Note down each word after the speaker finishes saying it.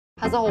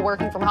has the whole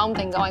working from home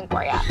thing going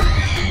for you.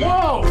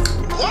 Whoa!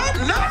 What?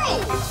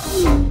 No!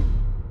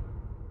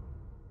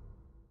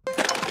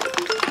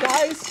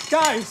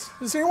 Guys,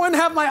 does anyone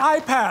have my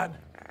iPad?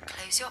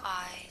 Close your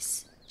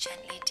eyes,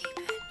 gently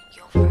deepen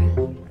your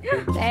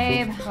breath.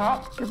 Babe,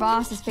 your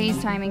boss is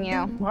FaceTiming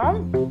you.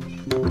 What?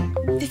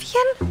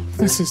 Vivian?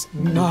 This is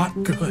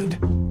not good.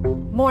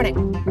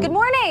 Morning. Good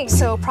morning.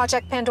 So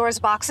Project Pandora's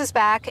box is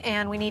back,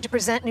 and we need to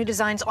present new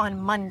designs on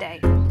Monday.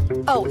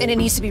 Oh, and it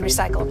needs to be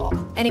recyclable.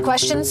 Any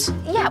questions?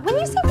 Yeah, when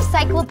you say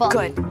recyclable.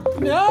 Good.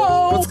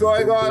 No! What's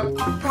going on?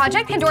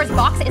 Project Pandora's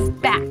box is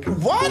back.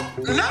 What?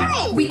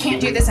 No! We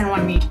can't do this in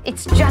 1 week.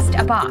 It's just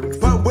a box.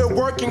 But we're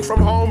working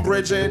from home,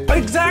 Bridget.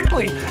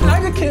 Exactly. And I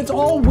have kids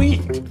all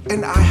week.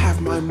 And I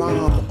have my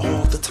mom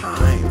all the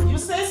time. You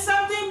say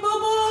something,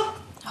 boo-boo?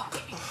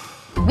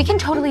 We can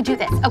totally do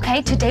this,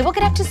 okay? Today we'll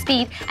get up to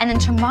speed, and then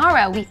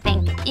tomorrow we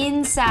think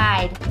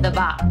inside the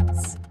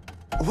box.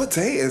 What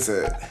day is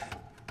it?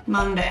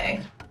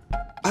 Monday.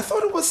 I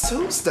thought it was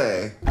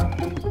Tuesday.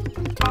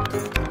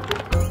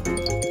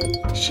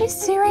 She's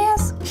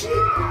serious?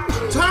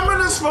 10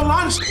 minutes for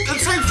lunch. It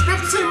takes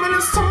 15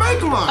 minutes to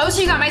make lunch. Oh,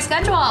 so you got my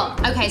schedule.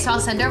 Okay, so I'll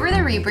send over the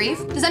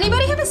rebrief. Does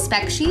anybody have a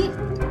spec sheet?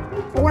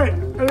 Oh, wait,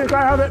 I think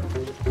I have it.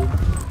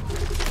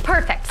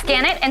 Perfect.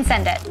 Scan it and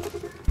send it.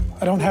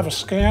 I don't have a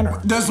scanner.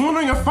 There's one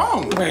on your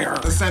phone. Where?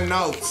 To send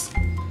notes.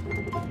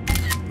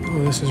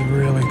 Oh, this is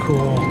really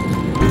cool.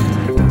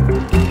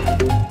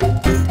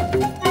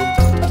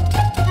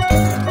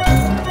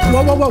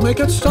 Whoa, make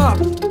it stop.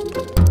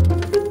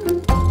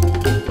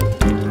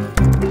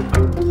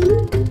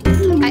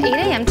 At 8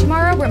 a.m.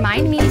 tomorrow,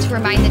 remind me to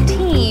remind the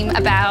team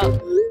about...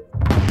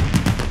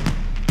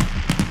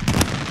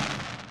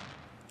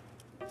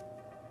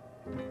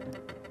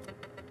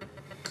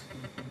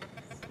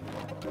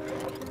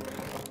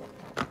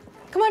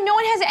 Come on, no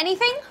one has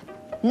anything?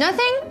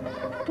 Nothing?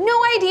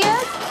 No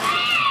ideas?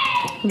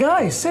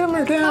 Guys,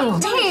 simmer down.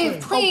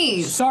 Dave,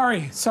 please.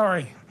 Sorry,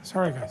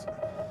 guys.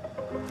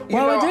 You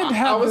Well, know, I did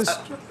have I was- this.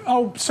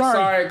 Oh, sorry.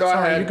 Sorry, go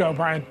ahead. You go,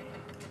 Brian.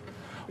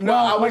 No,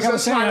 Well, I was like I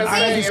was just trying to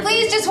saying, say.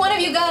 Please, just one of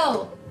you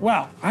go.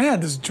 Well, I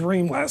had this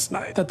dream last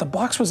night that the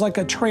box was like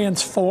a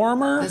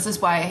transformer. This is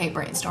why I hate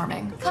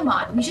brainstorming. Come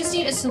on, we just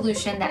need a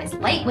solution that is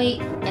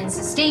lightweight and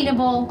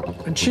sustainable.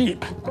 And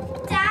cheap.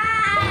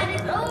 Dad,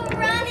 it's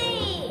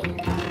already.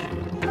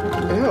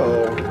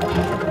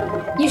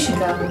 Ew. You should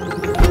go.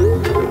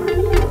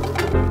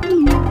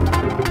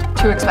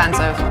 Too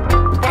expensive.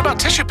 What about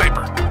tissue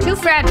paper? Too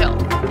fragile.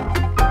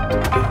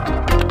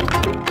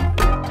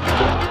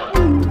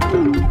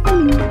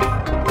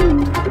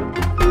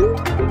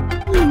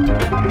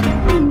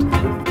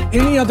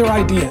 Any other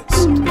ideas?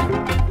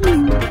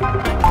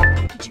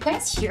 Did you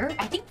guys hear?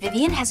 I think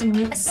Vivian has a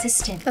new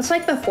assistant. That's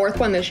like the 4th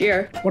one this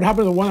year. What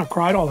happened to the one that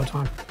cried all the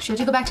time? She had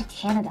to go back to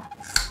Canada.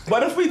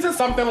 What if we did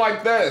something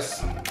like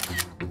this?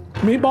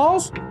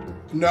 Meatballs?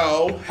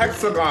 No,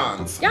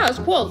 hexagons. Yeah, it's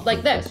cool,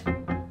 like this.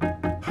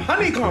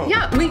 Honeycomb.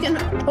 Yeah, we can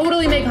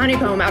totally make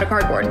honeycomb out of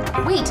cardboard.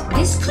 Wait,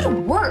 this could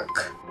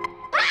work.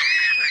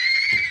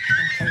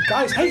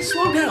 Guys, hey,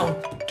 slow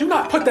down. Do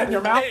not put that in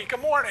your mouth. Hey, good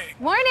morning.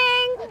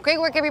 Morning. Great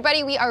work,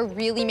 everybody. We are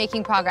really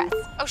making progress.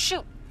 Oh,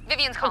 shoot.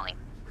 Vivian's calling.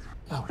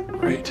 Oh,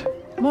 great.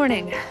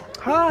 Morning.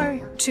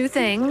 Hi. 2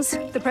 things.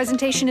 The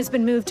presentation has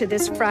been moved to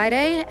this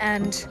Friday,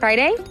 and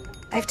Friday?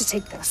 I have to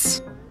take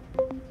this.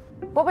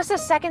 What was the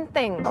second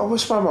thing? I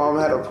wish my mom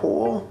had a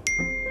pool.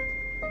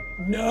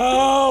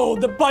 No,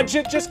 the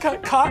budget just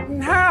got cut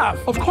in half.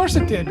 Of course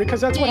it did,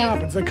 because that's what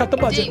happens. They cut the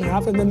budget in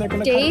half, and then they're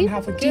going to cut it in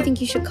half again. Do you think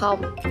you should call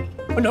me?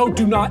 Oh, no,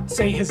 do not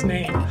say his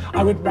name.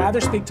 I would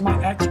rather speak to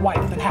my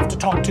ex-wife than have to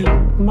talk to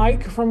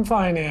Mike from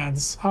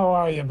finance. How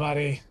are you,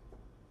 buddy?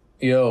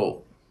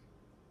 Yo,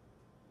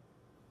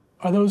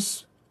 Are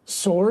those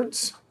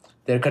swords?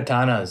 they're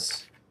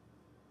katanas.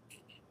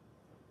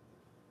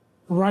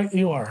 Right,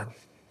 you are.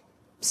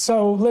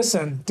 So,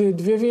 listen, did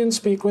Vivian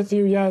speak with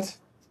you yet?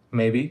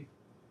 Maybe.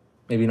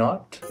 Maybe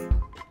not.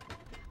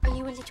 Are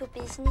you a little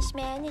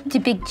businessman? The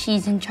big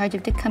cheese in charge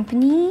of the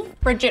company?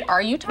 Bridget,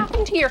 are you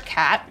talking to your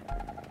cat?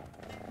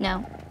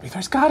 No.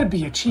 There's gotta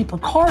be a cheaper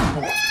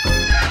cardboard.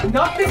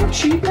 Nothing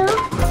cheaper?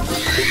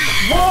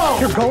 Whoa!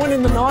 You're going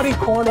in the naughty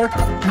corner.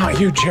 Not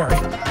you, Jerry.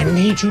 I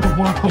need you to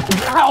work with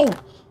me. Ow!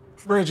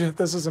 Bridget,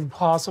 this is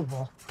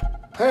impossible.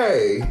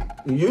 Hey,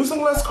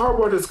 using less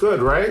cardboard is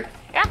good, right?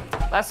 Yeah,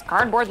 less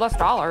cardboard, less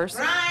dollars.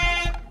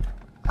 I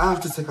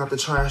have to take out the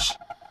trash.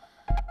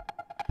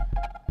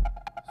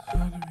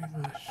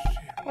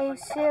 Hey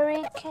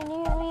Siri, can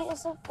you read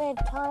us a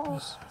bedtime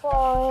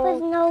story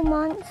with no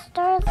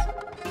monsters?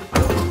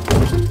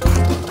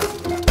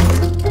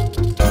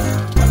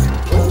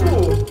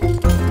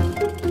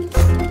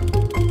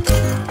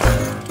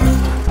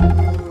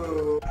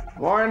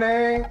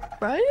 Morning.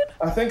 Brian?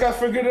 I think I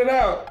figured it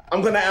out.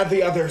 I'm gonna add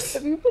the others.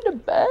 Have you been to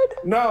bed?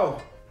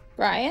 No.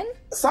 Brian?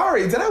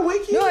 Sorry, did I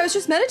wake you? No, I was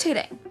just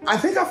meditating. I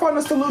think I found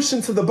a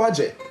solution to the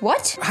budget.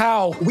 What?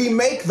 How? We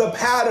make the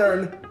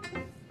pattern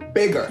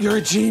bigger. You're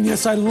a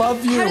genius. I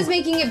love you. How does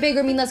making it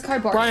bigger mean less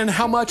cardboard? Brian,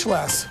 how much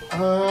less?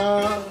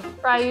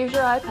 Fry, use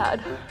your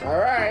iPad. All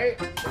right.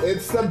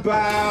 It's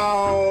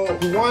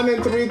about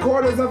 1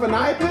 3/4 of an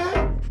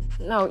iPad?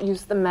 No,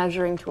 use the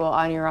measuring tool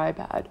on your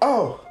iPad.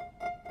 Oh,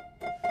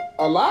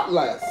 a lot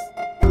less.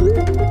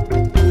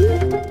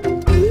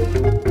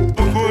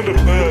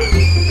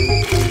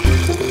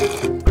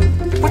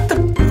 What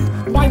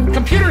the? My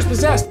computer's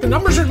possessed. The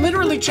numbers are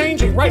literally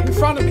changing right in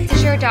front of me.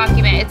 It's your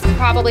document. It's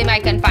probably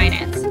Mike on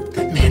finance.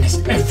 That man is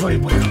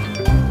everywhere.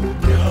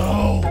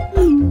 No.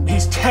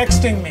 He's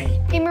texting me.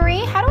 Hey,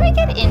 Marie, how do I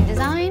get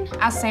InDesign?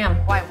 Ask Sam.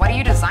 Why? What are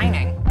you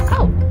designing?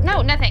 Oh,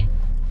 no, nothing.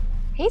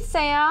 Hey,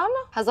 Sam.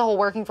 How's the whole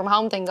working from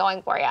home thing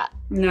going for you?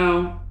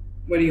 No.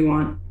 What do you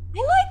want? I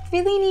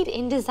really need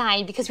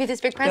InDesign because we have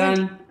this big present.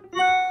 Done.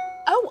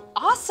 Oh,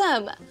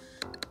 awesome.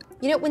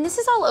 You know, when this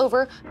is all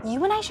over,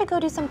 you and I should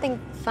go do something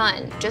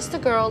fun. Just the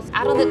girls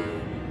out of the...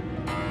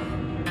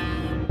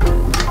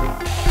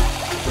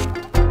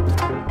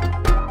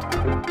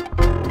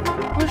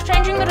 Who's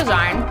changing the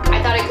design?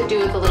 I thought I could do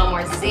with a little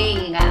more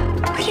zing.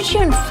 Where did you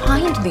even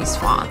find these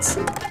fonts?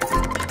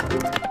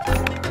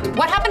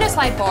 What happened to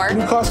slide 4?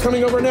 New class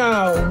coming over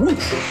now.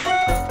 Whoosh.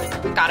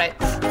 Got it.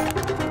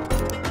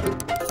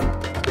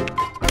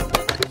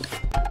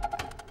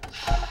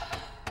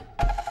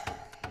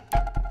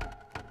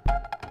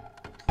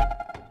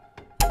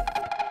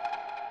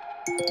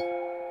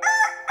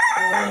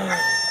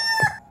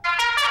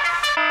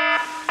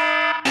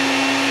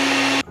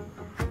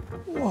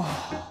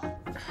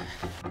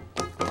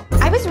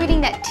 I was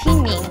reading that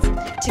team means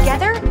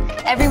together,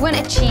 everyone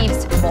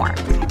achieves more.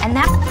 And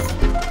that...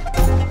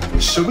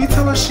 Should we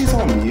tell her she's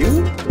on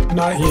mute?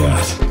 Not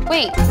yet.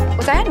 Wait,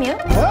 was I on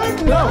mute?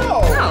 Heck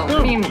no. No,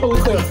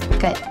 totally clear.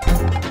 Good.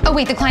 Oh,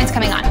 wait, the client's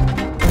coming on.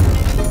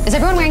 Is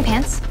everyone wearing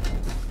pants?